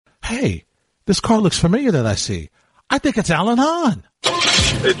hey, this car looks familiar that I see. I think it's Alan Hahn.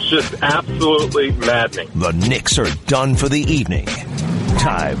 It's just absolutely maddening. The Knicks are done for the evening.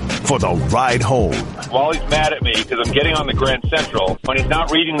 Time for the ride home. Wally's mad at me because I'm getting on the Grand Central when he's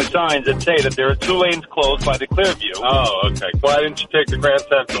not reading the signs that say that there are 2 lanes closed by the Clearview. Oh, okay. Why didn't you take the Grand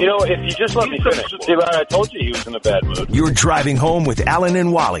Central? You know, if you just let me finish. See, Larry, I told you he was in a bad mood. You're driving home with Alan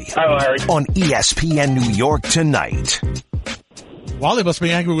and Wally. Hi, Larry. On ESPN New York tonight. Wally must be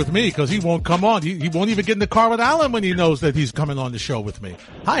angry with me because he won't come on. He won't even get in the car with Alan when he knows that he's coming on the show with me.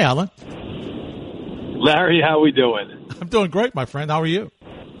 Hi, Alan. Larry, how we doing? I'm doing great, my friend. How are you?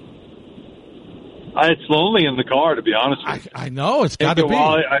 It's lonely in the car, to be honest with you. I know. It's got to be.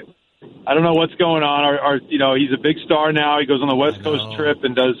 I don't know what's going on. He's a big star now. He goes on the West Coast trip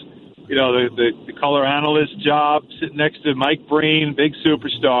and does, the color analyst job, sitting next to Mike Breen, big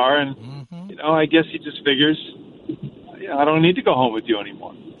superstar. And, I guess he just figures, I don't need to go home with you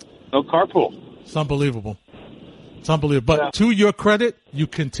anymore. No carpool. It's unbelievable. It's unbelievable. But to your credit, you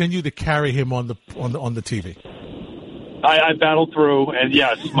continue to carry him on the TV. I battled through, and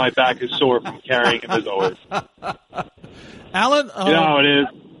yes, my back is sore from carrying him as always. Alan, you know how it is.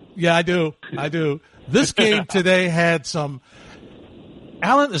 Yeah, I do. This game today had some.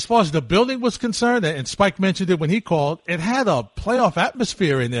 Alan, as far as the building was concerned, and Spike mentioned it when he called, it had a playoff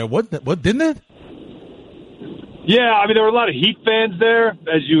atmosphere in there, didn't it? Yeah, there were a lot of Heat fans there,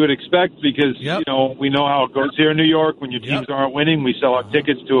 as you would expect, because we know how it goes here in New York. When your teams aren't winning, we sell out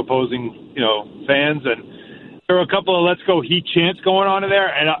tickets to opposing fans, and there were a couple of "Let's Go Heat" chants going on in there,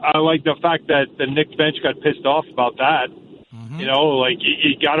 and I like the fact that the Knicks bench got pissed off about that. You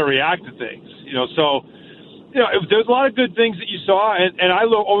got to react to things. There's a lot of good things that you saw, and I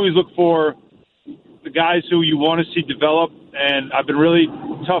always look for the guys who you want to see develop. And I've been really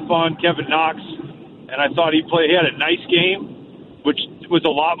tough on Kevin Knox, and I thought he had a nice game, which was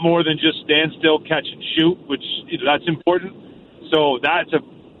a lot more than just stand still, catch and shoot, which that's important. So that's a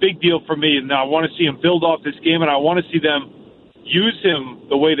big deal for me, and I want to see him build off this game, and I want to see them use him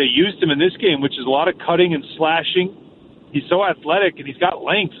the way they used him in this game, which is a lot of cutting and slashing. He's so athletic, and he's got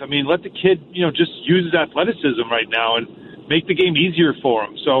length. Let the kid, just use his athleticism right now and make the game easier for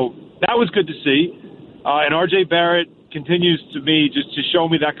him. So that was good to see. And R.J. Barrett continues to me just to show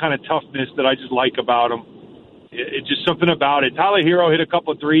me that kind of toughness that I just like about him. It's just something about it. Tyler Hero hit a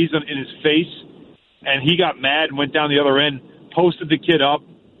couple of threes in his face, and he got mad and went down the other end, posted the kid up,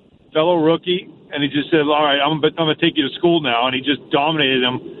 fellow rookie, and he just said, all right, I'm going to take you to school now. And he just dominated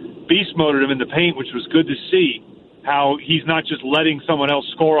him, beast moded him in the paint, which was good to see how he's not just letting someone else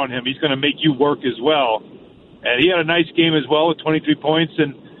score on him. He's going to make you work as well. And he had a nice game as well with 23 points.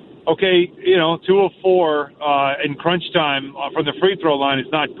 And, 2 of 4 in crunch time from the free throw line is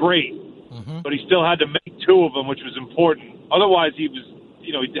not great. But he still had to make 2 of them, which was important. Otherwise, he was,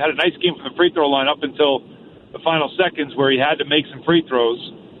 he had a nice game from the free throw line up until the final seconds where he had to make some free throws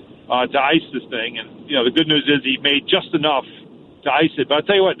to ice this thing. And, the good news is he made just enough to ice it. But I'll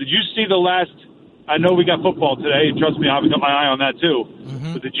tell you what, did you see the last – I know we got football today, and trust me, I've got my eye on that too.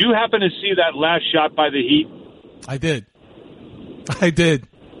 But did you happen to see that last shot by the Heat? I did.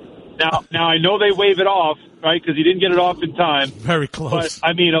 Now I know they wave it off, right, because he didn't get it off in time. Very close.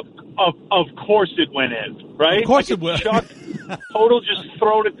 But, of course it went in, right? Of course it went. Chuck Total just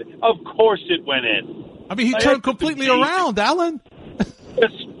thrown it. Of course it went in. He turned completely around, Alan.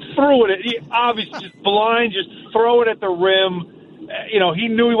 Just threw it. He obviously just blind, just throw it at the rim. He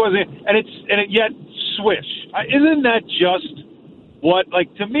knew he wasn't, and yet swish. Isn't that just what?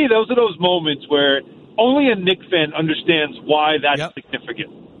 To me, those are those moments where only a Knicks fan understands why that's significant.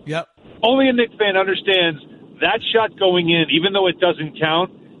 Yep. Only a Knicks fan understands that shot going in, even though it doesn't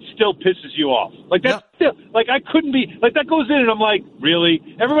count, still pisses you off. That's still I couldn't be that goes in, and I'm like, really?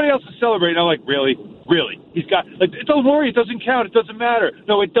 Everybody else is celebrating. I'm like, really? He's got don't worry, it doesn't count. It doesn't matter.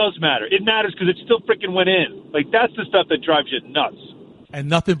 No, it does matter. It matters because it still freaking went in. That's the stuff that drives you nuts. And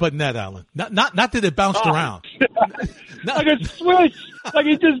nothing but net, Alan. Not that it bounced around. Like a switch.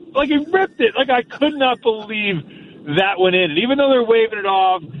 He ripped it. I could not believe that went in. And even though they're waving it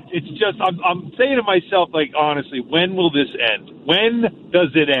off, it's just I'm saying to myself, honestly, when will this end? When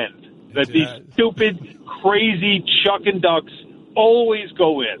does it end? That these stupid, crazy chuck and ducks always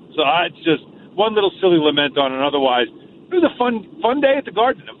go in. So it's just one little silly lament on it. Otherwise, it was a fun day at the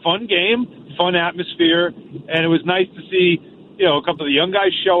Garden, a fun game, fun atmosphere, and it was nice to see, a couple of the young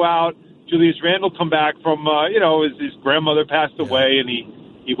guys show out. Julius Randle come back from, his grandmother passed away, and he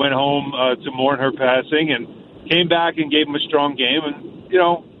went home to mourn her passing, and came back and gave him a strong game. And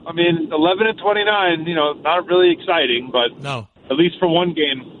 11-29, not really exciting, but no. At least one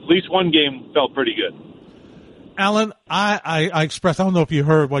game felt pretty good. Alan, I expressed, I don't know if you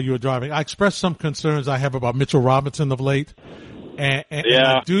heard while you were driving, I expressed some concerns I have about Mitchell Robinson of late. And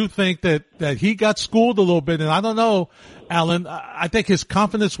I do think that he got schooled a little bit. And I don't know, Alan, I think his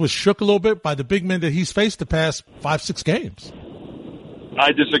confidence was shook a little bit by the big men that he's faced the past 5-6 games.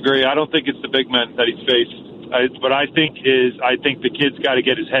 I disagree. I don't think it's the big men that he's faced. What I think the kid's got to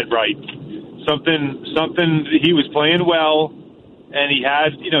get his head right. Something, he was playing well, and he's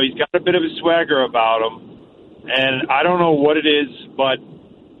got a bit of a swagger about him. And I don't know what it is, but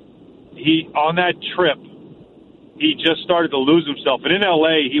on that trip, he just started to lose himself. And in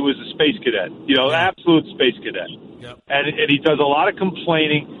L.A., he was a space cadet, absolute space cadet. Yep. And he does a lot of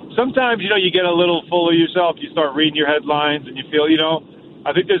complaining. Sometimes, you get a little full of yourself. You start reading your headlines, and you feel,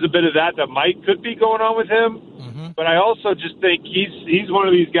 I think there's a bit of that could be going on with him. Mm-hmm. But I also just think he's one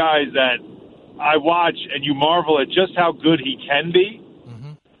of these guys that I watch, and you marvel at just how good he can be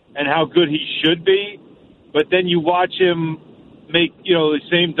and how good he should be. But then you watch him make, the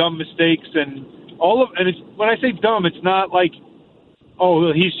same dumb mistakes and when I say dumb, it's not like,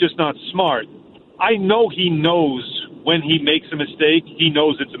 oh, he's just not smart. I know he knows when he makes a mistake, he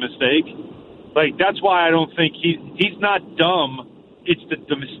knows it's a mistake. Like, that's why I don't think he's not dumb. It's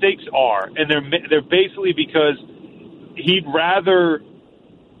the mistakes are, and they're basically because he'd rather.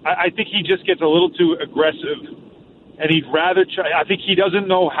 I think he just gets a little too aggressive, and he'd rather try. I think he doesn't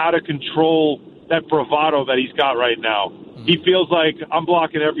know how to control that bravado that he's got right now. Mm-hmm. He feels like, I'm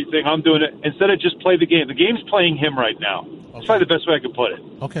blocking everything, I'm doing it, instead of just play the game. The game's playing him right now. Okay. That's probably the best way I could put it.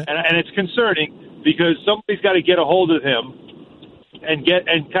 Okay. And it's concerning because somebody's got to get a hold of him and get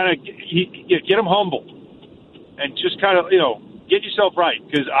him humble and just kind of, get yourself right,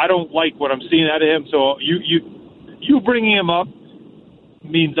 because I don't like what I'm seeing out of him. So you bringing him up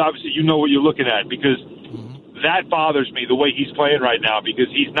means obviously you know what you're looking at, because that bothers me, the way he's playing right now, because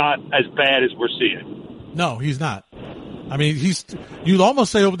he's not as bad as we're seeing. No, he's not. I mean, you'd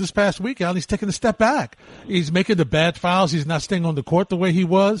almost say over this past week, Al, he's taking a step back. He's making the bad fouls. He's not staying on the court the way he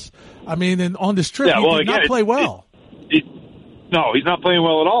was. I mean, and on this trip, he did not play well. No, he's not playing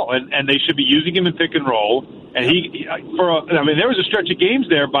well at all, and they should be using him in pick and roll. And there was a stretch of games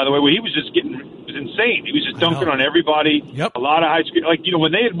there, by the way, where he was just it was insane. He was just dunking on everybody. Yep. A lot of high school,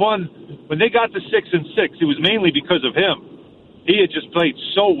 when they had won, when they got to 6-6, it was mainly because of him. He had just played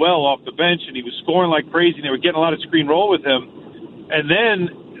so well off the bench, and he was scoring like crazy, and they were getting a lot of screen roll with him. And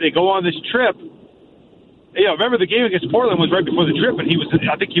then they go on this trip. Remember the game against Portland was right before the trip, and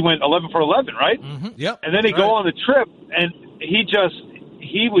I think he went 11 for 11, right? Mm-hmm. Yep. And then they go on the trip, and he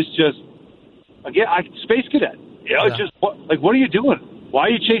was just, again, space cadet. Just what are you doing? Why are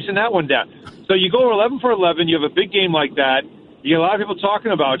you chasing that one down? So you go 11 for 11. You have a big game like that. You get a lot of people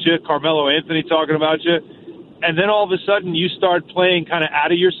talking about you. Carmelo Anthony talking about you. And then all of a sudden you start playing kind of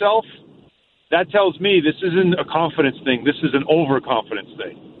out of yourself. That tells me this isn't a confidence thing. This is an overconfidence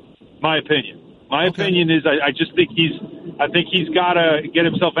thing. My opinion. My opinion is I just think he's got to get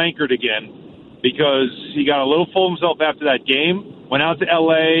himself anchored again, because he got a little full of himself after that game. Went out to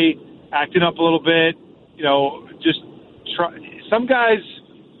L.A., acting up a little bit. Some guys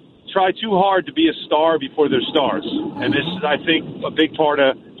try too hard to be a star before they're stars, and this is, I think, a big part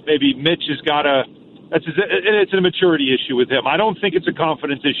of maybe Mitch has got to. It's a maturity issue with him. I don't think it's a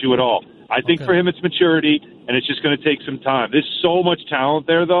confidence issue at all. I think for him it's maturity, and it's just going to take some time. There's so much talent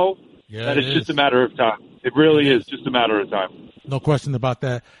there, though, that it's just a matter of time. It really is just a matter of time. No question about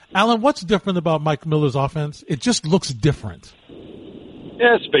that. Alan, what's different about Mike Miller's offense? It just looks different.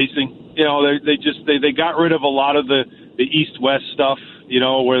 Yeah, spacing. They got rid of a lot of the East-West stuff,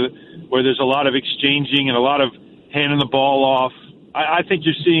 where there's a lot of exchanging and a lot of handing the ball off. I think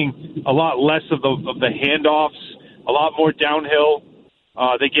you're seeing a lot less of the handoffs, a lot more downhill.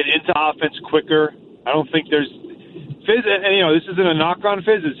 They get into offense quicker. I don't think there's Fizz, and this isn't a knock on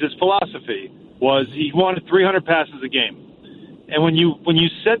Fizz. It's his philosophy was he wanted 300 passes a game, and when you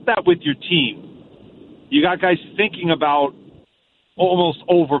set that with your team, you got guys thinking about almost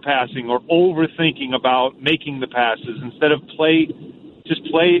overpassing or overthinking about making the passes instead of play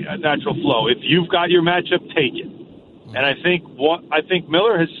a natural flow. If you've got your matchup, take it. And I think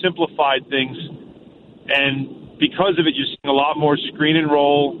Miller has simplified things, and because of it, you're seeing a lot more screen and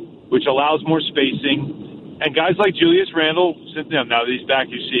roll, which allows more spacing. And guys like Julius Randle, now that he's back,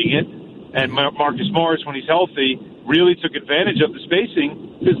 you're seeing it, and Marcus Morris, when he's healthy, really took advantage of the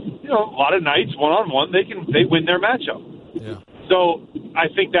spacing because a lot of nights one-on-one they win their matchup. Yeah. So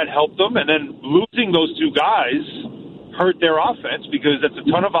I think that helped them, and then losing those two guys hurt their offense because that's a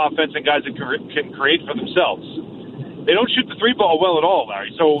ton of offense and guys that can create for themselves. They don't shoot the three ball well at all, Larry.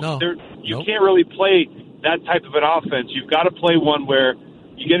 So you can't really play that type of an offense. You've got to play one where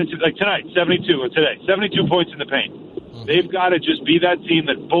you get into like tonight, 72 or today, 72 points in the paint. They've got to just be that team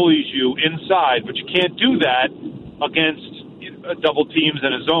that bullies you inside, but you can't do that against double teams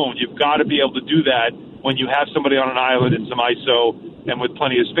in a zone. You've got to be able to do that when you have somebody on an island and some ISO and with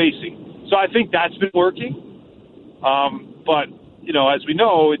plenty of spacing. So I think that's been working. But, as we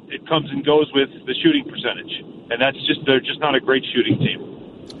know, it comes and goes with the shooting percentage. And they're just not a great shooting team.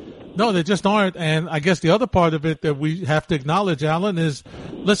 No, they just aren't. And I guess the other part of it that we have to acknowledge, Alan, is,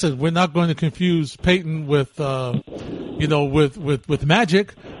 listen, we're not going to confuse Peyton with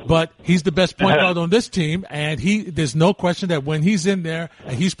Magic, but he's the best point guard on this team. And there's no question that when he's in there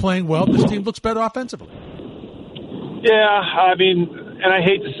and he's playing well, this team looks better offensively. Yeah, I mean, and I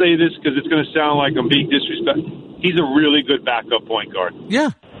hate to say this because it's going to sound like I'm being disrespectful. He's a really good backup point guard. Yeah.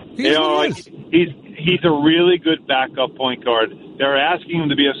 He's a really good backup point guard. They're asking him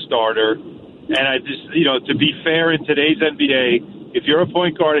to be a starter. And I just, to be fair in today's NBA, if you're a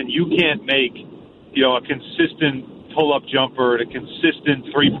point guard and you can't make, a consistent pull-up jumper and a consistent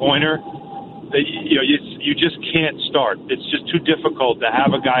three-pointer, you just can't start. It's just too difficult to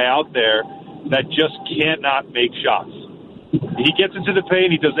have a guy out there that just cannot make shots. He gets into the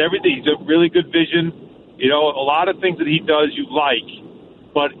paint. He does everything. He's a really good vision. A lot of things that he does you like,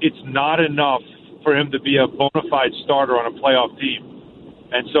 but it's not enough for him to be a bona fide starter on a playoff team.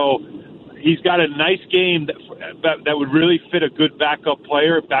 And so he's got a nice game that would really fit a good backup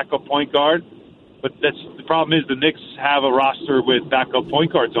player, backup point guard. But the problem is the Knicks have a roster with backup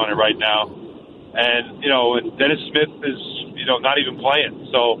point guards on it right now. And, and Dennis Smith is, not even playing.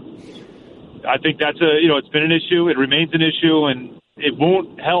 So I think that's it's been an issue. It remains an issue, and it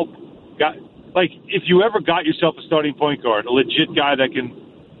won't help. If you ever got yourself a starting point guard, a legit guy that can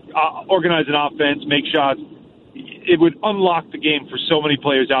organize an offense, make shots, it would unlock the game for so many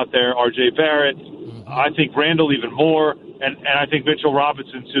players out there. R.J. Barrett, I think Randall even more, and I think Mitchell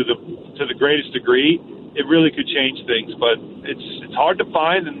Robinson to the greatest degree. It really could change things, but it's hard to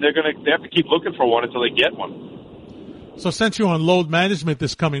find, and they have to keep looking for one until they get one. So since you're on load management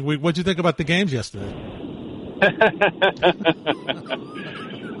this coming week, what did you think about the games yesterday?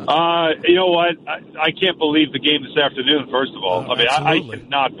 You know what? I can't believe the game this afternoon, first of all. I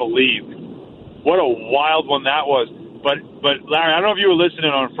cannot believe what a wild one that was. But Larry, I don't know if you were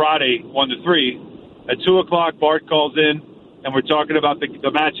listening on Friday, 1 to 3. At 2 o'clock, Bart calls in, and we're talking about the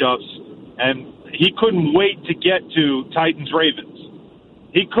matchups, and he couldn't wait to get to Titans-Ravens.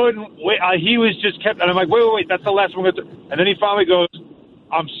 He couldn't wait. He was just kept, and I'm like, wait, that's the last one. And then he finally goes,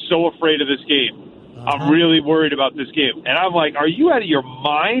 I'm so afraid of this game. I'm really worried about this game. And I'm like, are you out of your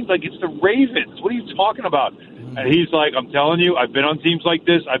mind? Like, it's the Ravens. What are you talking about? And he's like, I'm telling you, I've been on teams like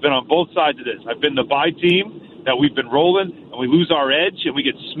this. I've been on both sides of this. I've been the bye team that we've been rolling, and we lose our edge, and we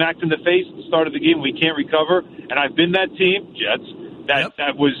get smacked in the face at the start of the game. We can't recover. And I've been that team, Jets,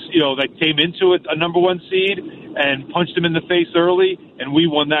 that was, that came into a number one seed and punched him in the face early, and we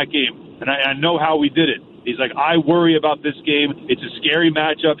won that game. And I know how we did it. He's like, I worry about this game. It's a scary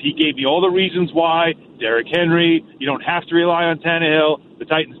matchup. He gave me all the reasons why. Derrick Henry, you don't have to rely on Tannehill. The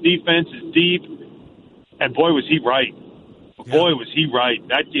Titans' defense is deep. And boy, was he right. Boy, was he right.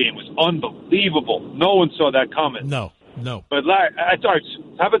 That game was unbelievable. No one saw that coming. No. But Larry, how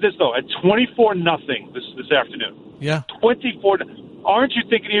about this, though? At 24-0 this afternoon. Yeah. 24. Aren't you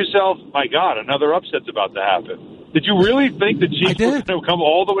thinking to yourself, my God, another upset's about to happen? Did you really think the Chiefs were going to come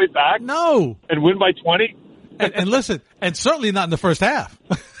all the way back? No. And win by 20? And listen, and certainly not in the first half.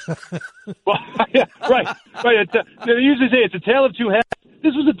 Well, yeah, right. They usually say it's a tale of two halves.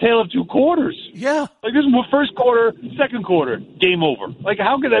 This was a tale of two quarters. Yeah. Like, this was first quarter, second quarter, game over. Like,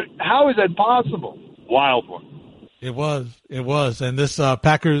 how is that possible? Wild one. It was. And this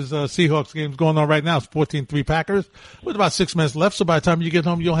Packers-Seahawks game is going on right now. It's 14-3 Packers with about 6 minutes left. So by the time you get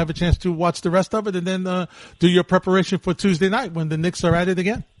home, you'll have a chance to watch the rest of it and then do your preparation for Tuesday night when the Knicks are at it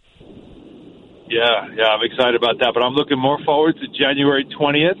again. Yeah, I'm excited about that. But I'm looking more forward to January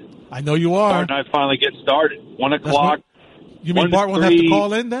 20th. I know you are. Bart and I finally get started. 1 o'clock. You mean Bart won't have to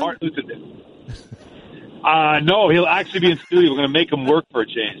call in then? No, he'll actually be in studio. We're going to make him work for a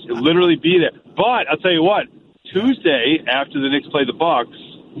change. He'll literally be there. But I'll tell you what. Tuesday, after the Knicks play the Bucks,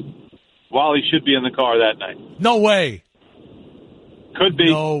 Wally should be in the car that night. No way. Could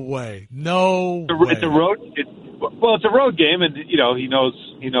be. No way. It's a road. It's a road game, and he knows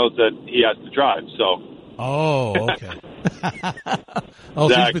that he has to drive. So. Oh, okay. So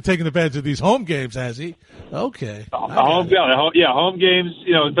he's been taking advantage of these home games, has he? Okay. Home games.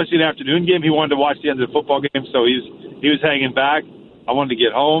 Especially an afternoon game. He wanted to watch the end of the football game, so he was hanging back. I wanted to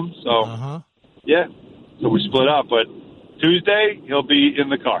get home, so yeah. So we're split up, but Tuesday he'll be in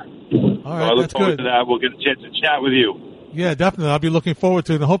the car. All right, so I look forward to that. We'll get a chance to chat with you. Yeah, definitely. I'll be looking forward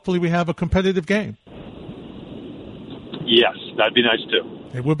to it, and hopefully we have a competitive game. Yes, that'd be nice,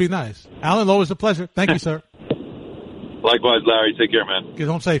 too. It would be nice. Alan, always a pleasure. Thank you, sir. Likewise, Larry. Take care, man. Get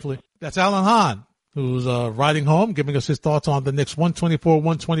home safely. That's Alan Hahn, who's riding home, giving us his thoughts on the Knicks'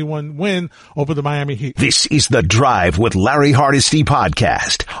 124-121 win over the Miami Heat. This is The Drive with Larry Hardesty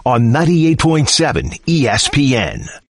podcast on 98.7 ESPN.